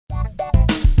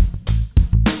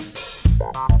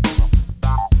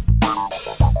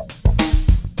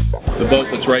The boat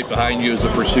that's right behind you is a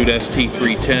Pursuit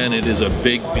ST310. It is a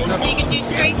big beast. So you can do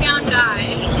straight down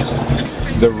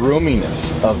dives. The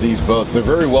roominess of these boats, they're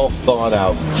very well thought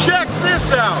out. Check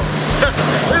this out!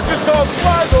 This is called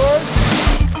Flyboard!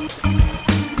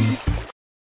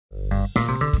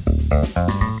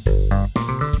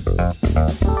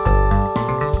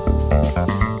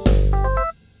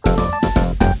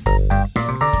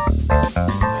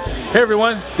 Hey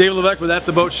everyone, David Levesque with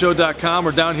AtTheBoatShow.com.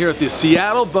 We're down here at the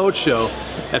Seattle Boat Show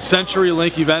at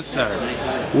CenturyLink Event Center.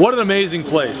 What an amazing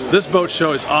place. This boat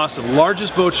show is awesome.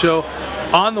 Largest boat show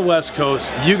on the West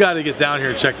Coast. You got to get down here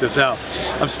and check this out.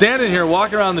 I'm standing here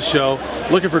walking around the show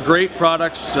looking for great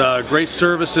products, great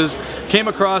services. Came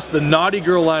across the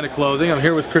Nautigirl line of clothing. I'm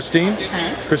here with Christine.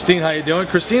 Hi. Christine, how you doing?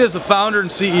 Christine is the founder and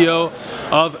CEO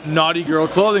of Nautigirl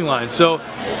clothing line. So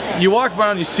you walk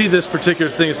around and you see this particular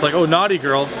thing, it's like, oh,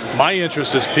 Nautigirl, my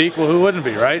interest is piqued. Well, who wouldn't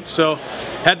be, right? So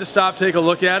had to stop, take a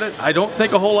look at it. I don't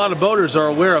think a whole lot of boaters are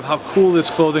aware of how cool this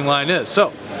clothing line is.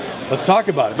 So let's talk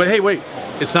about it. But hey, wait,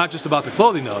 it's not just about the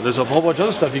clothing though. There's a whole bunch of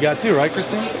other stuff you got too, right,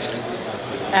 Christine?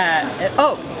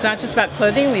 It's not just about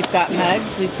clothing. We've got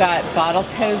mugs, we've got bottle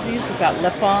cozies, we've got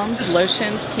lip balms,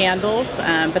 lotions, candles,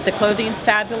 but the clothing's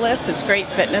fabulous. It's great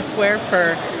fitness wear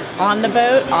for on the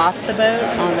boat, off the boat,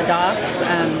 on the docks,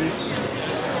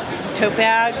 tote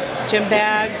bags, gym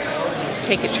bags,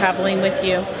 take it traveling with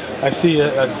you. I see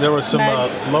there was some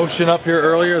lotion up here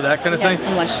earlier, that kind of thing.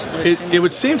 Some lotion. It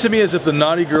would seem to me as if the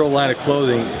Nautigirl line of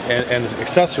clothing and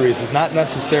accessories is not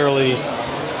necessarily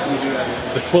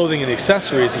the clothing and the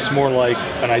accessories, it's more like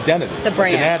an identity. The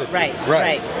brand, like an attitude.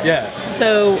 Right. Yeah.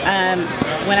 So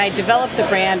when I developed the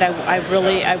brand, I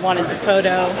wanted the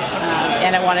photo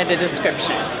and I wanted a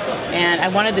description. And I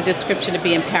wanted the description to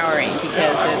be empowering because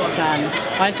it's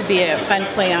I want it to be a fun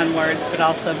play on words, but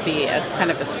also be as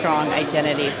kind of a strong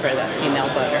identity for the female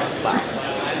boater as well.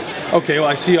 Okay, well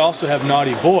I see you also have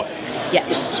Naughty Boy.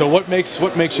 Yes. So what makes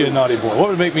you a naughty boy? What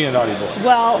would make me a naughty boy?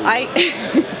 Well,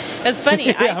 it's funny.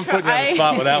 Yeah, I'm putting you on the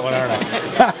spot with that one, aren't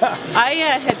I? I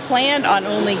had planned on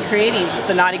only creating just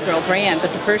the Nautigirl brand,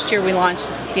 but the first year we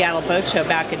launched at the Seattle Boat Show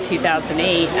back in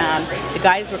 2008, the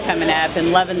guys were coming up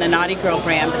and loving the Nautigirl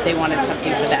brand, but they wanted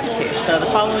something for them too. So the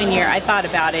following year I thought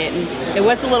about it, and it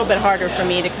was a little bit harder for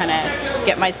me to kind of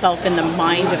get myself in the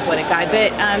mind of what a guy,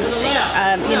 but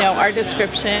you know, our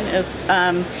description is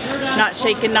not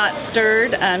shaken, not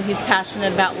stirred. He's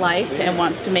passionate about life and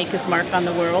wants to make his mark on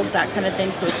the world, that kind of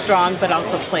thing. So strong but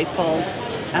also playful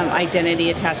identity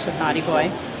attached with Naughty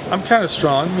Boy. I'm kind of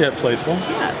strong yet playful.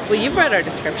 Yes. Well, you've read our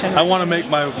description. Right? I want to make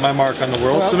my mark on the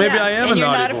world, so maybe I am a naughty boy. And you're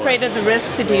not afraid of the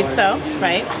risk to do so,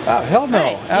 right? Hell no,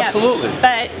 right. absolutely.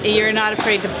 Yeah. But you're not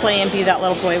afraid to play and be that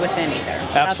little boy within either.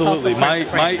 Absolutely.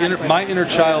 My inner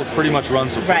child pretty much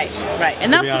runs the place. Right.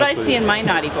 And that's what I see in my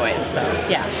naughty boys. So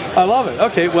yeah. I love it.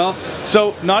 Okay, well,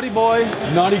 so Naughty Boy,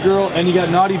 Naughty Girl, and you got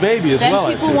Naughty Baby as well.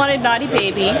 Then people wanted Naughty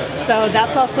Baby, so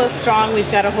that's also strong. We've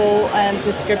got a whole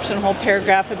description, a whole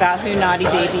paragraph about who Naughty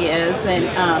Baby is, and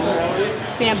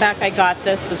stand back, I got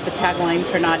this is the tagline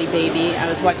for Naughty Baby.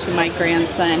 I was watching my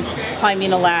grandson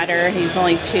climbing a ladder. He's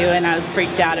only 2, and I was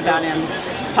freaked out about him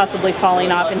possibly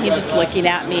falling off, and he just looking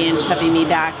at me and shoving me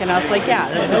back, and I was like, yeah,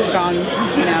 that's a strong,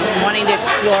 you know, wanting to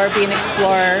explore, be an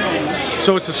explorer. And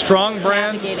so it's a strong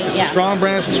brand. It's a strong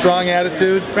brand. It's a strong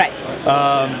attitude. Right.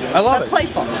 I love it.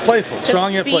 Playful. Playful.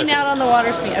 Strong yet playful. Being out on the water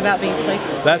is about being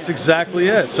playful. That's exactly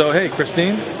it. So hey,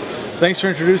 Christine, thanks for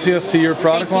introducing us to your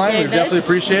product line. We definitely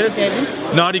appreciate it.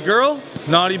 David. Naughty girl,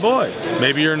 naughty boy.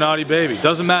 Maybe you're a naughty baby.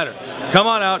 Doesn't matter. Come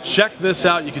on out. Check this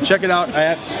out. You can check it out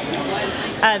at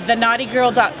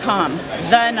TheNautigirl.com.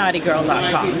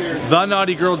 TheNautigirl.com.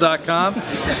 TheNautigirl.com.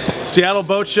 Seattle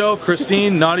Boat Show.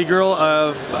 Christine, Naughty Girl,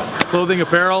 clothing,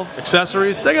 apparel,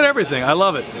 accessories. They got everything. I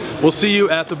love it. We'll see you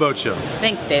at the boat show.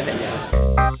 Thanks, David.